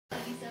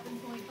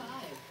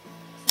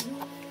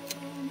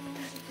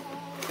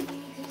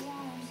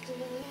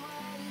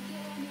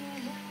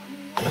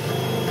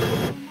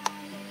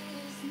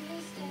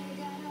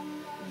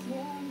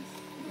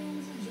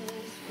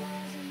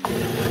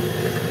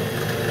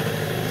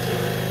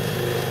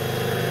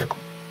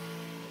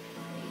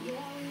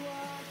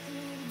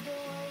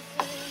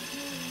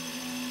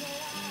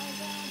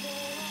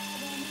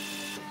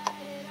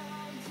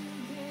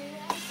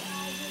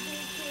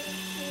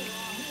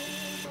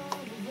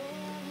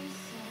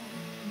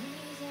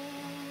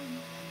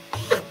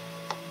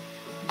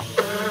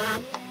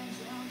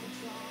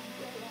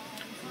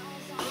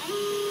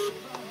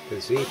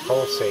The Z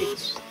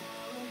pulsates.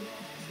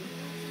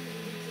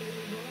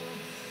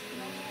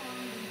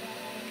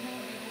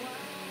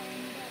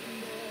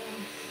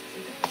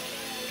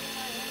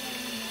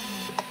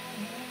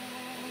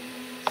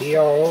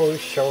 PRO is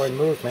showing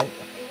movement.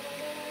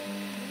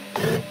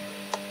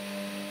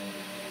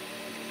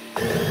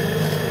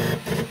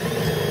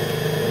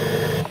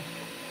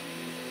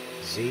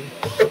 Z.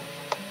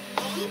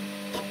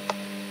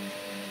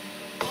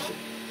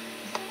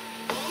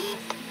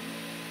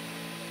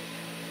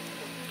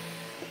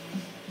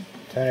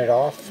 Turn it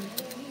off.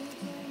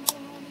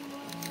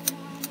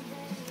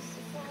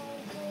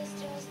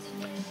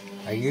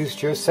 I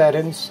used your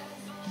settings,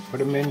 put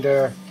them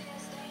into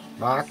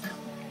lock.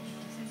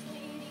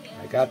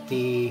 I got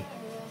the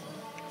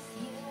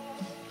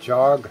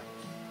jog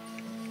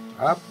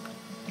up,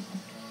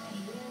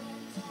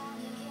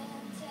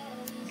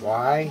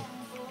 Y,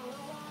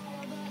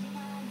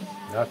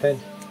 nothing,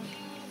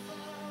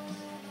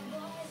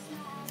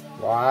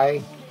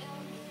 Y,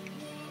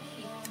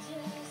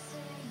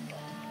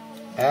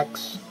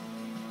 X,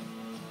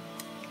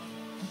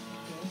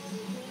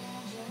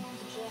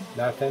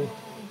 nothing,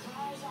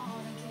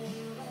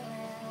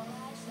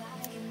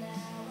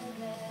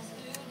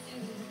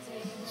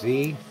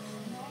 Z,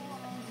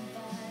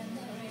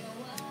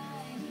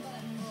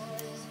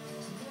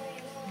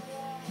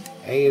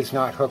 A is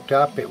not hooked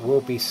up. It will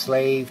be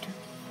slaved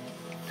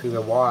to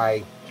the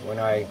Y when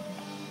I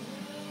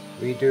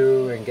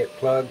redo and get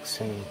plugs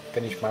and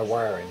finish my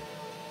wiring.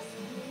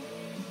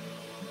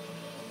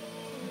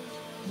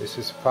 This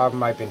is a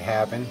problem I've been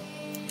having.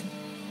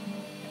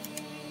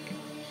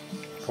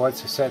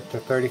 Ports are set to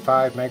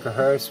 35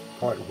 megahertz,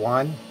 port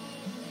 1.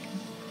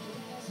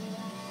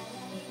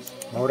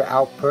 Motor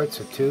outputs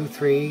are 2,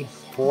 3,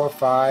 4,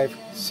 5,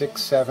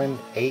 6, 7,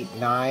 8,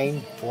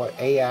 9. Port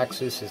A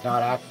axis is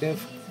not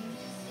active.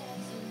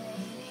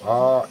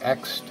 All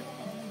X'd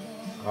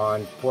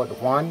on port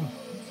 1,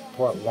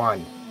 port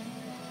 1.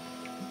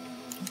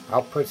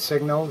 Output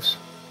signals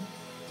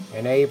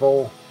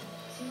enable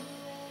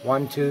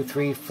 1, 2,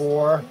 3,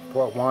 4,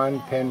 port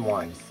 1, pin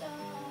 1.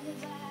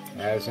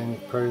 As in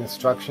per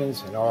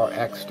instructions, and all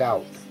X'd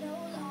out.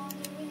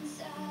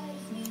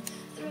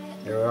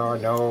 There are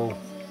no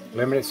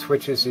limited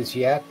switches as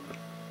yet.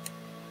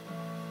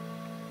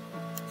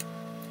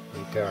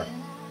 Need to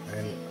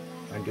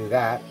undo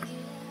that.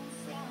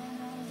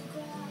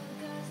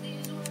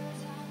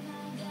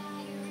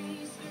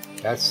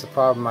 That's the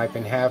problem I've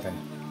been having.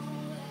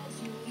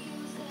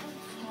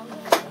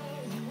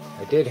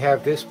 I did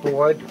have this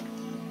board.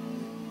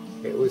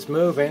 It was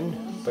moving,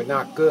 but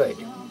not good.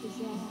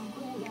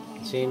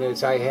 Seeing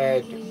as I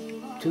had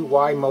two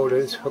Y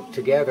motors hooked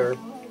together,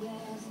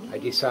 I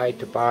decided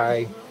to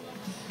buy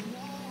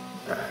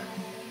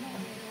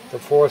the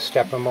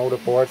 4-stepper motor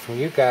board from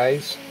you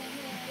guys.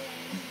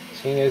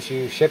 Seeing as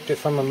you shipped it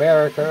from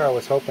America, I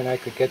was hoping I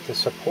could get the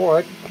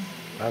support,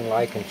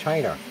 unlike in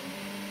China.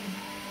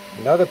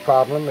 Another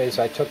problem is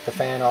I took the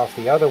fan off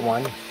the other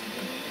one.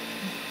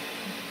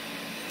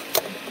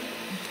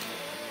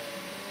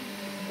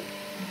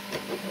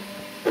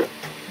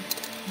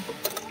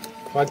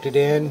 Plugged it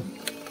in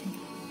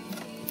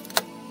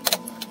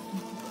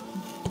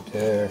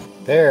to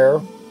there,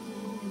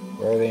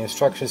 where the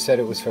instructions said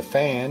it was for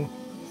fan,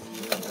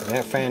 and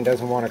that fan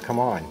doesn't want to come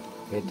on.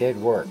 It did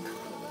work.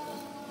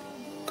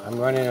 I'm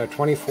running a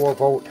 24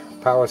 volt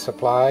power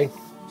supply,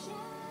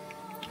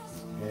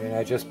 and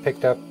I just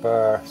picked up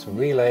some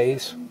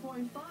relays.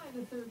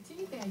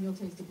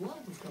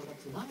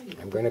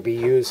 I'm going to be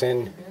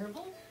using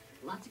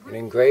an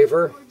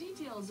engraver,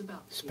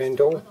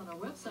 spindle.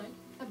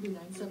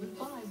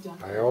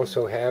 I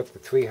also have the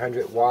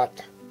 300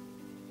 watt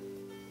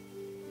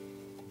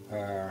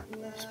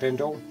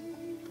spindle,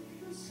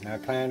 and I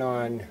plan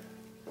on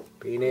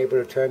being able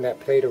to turn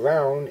that plate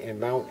around and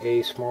mount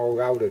a small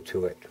router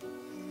to it.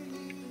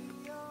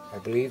 I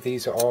believe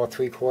these are all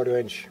 3/4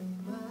 inch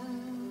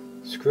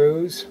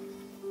screws.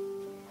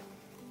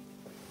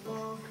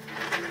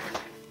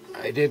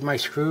 I did my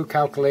screw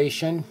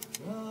calculation,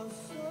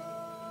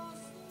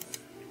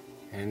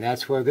 and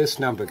that's where this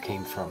number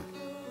came from.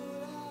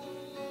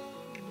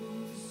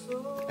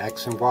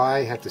 X and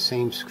Y have the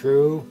same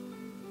screw.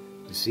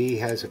 Z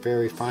has a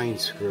very fine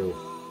screw.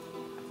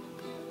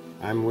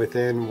 I'm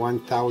within 1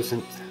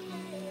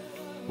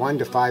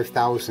 to 5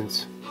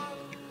 thousandths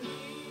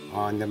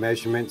on the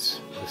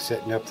measurements of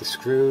setting up the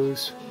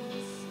screws,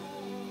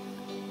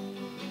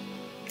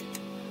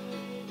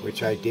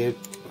 which I did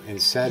in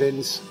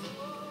settings,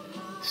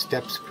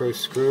 steps per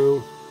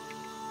screw,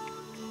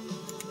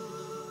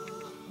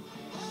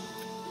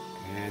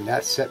 and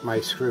that set my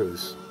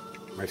screws,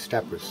 my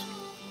steppers.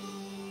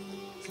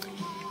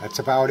 That's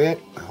about it.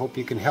 I hope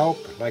you can help.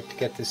 I'd like to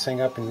get this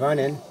thing up and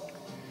running.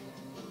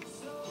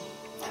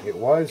 It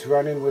was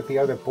running with the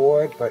other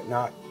board, but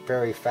not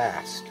very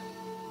fast.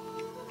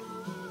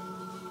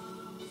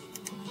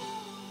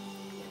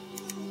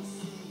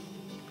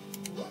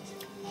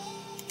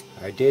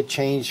 I did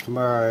change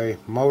my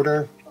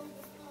motor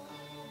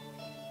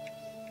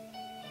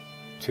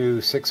to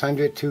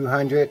 600,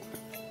 200,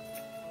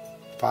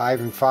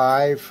 5 and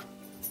 5.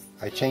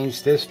 I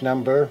changed this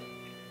number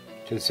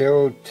to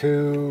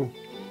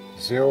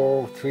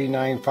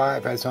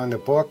 020395 as on the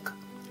book,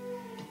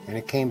 and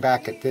it came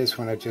back at this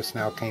when it just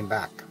now came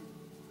back.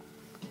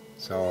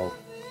 So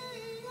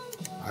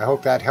I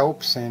hope that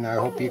helps, and I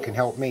hope you can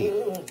help me.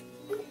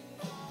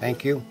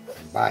 Thank you.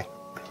 Bye.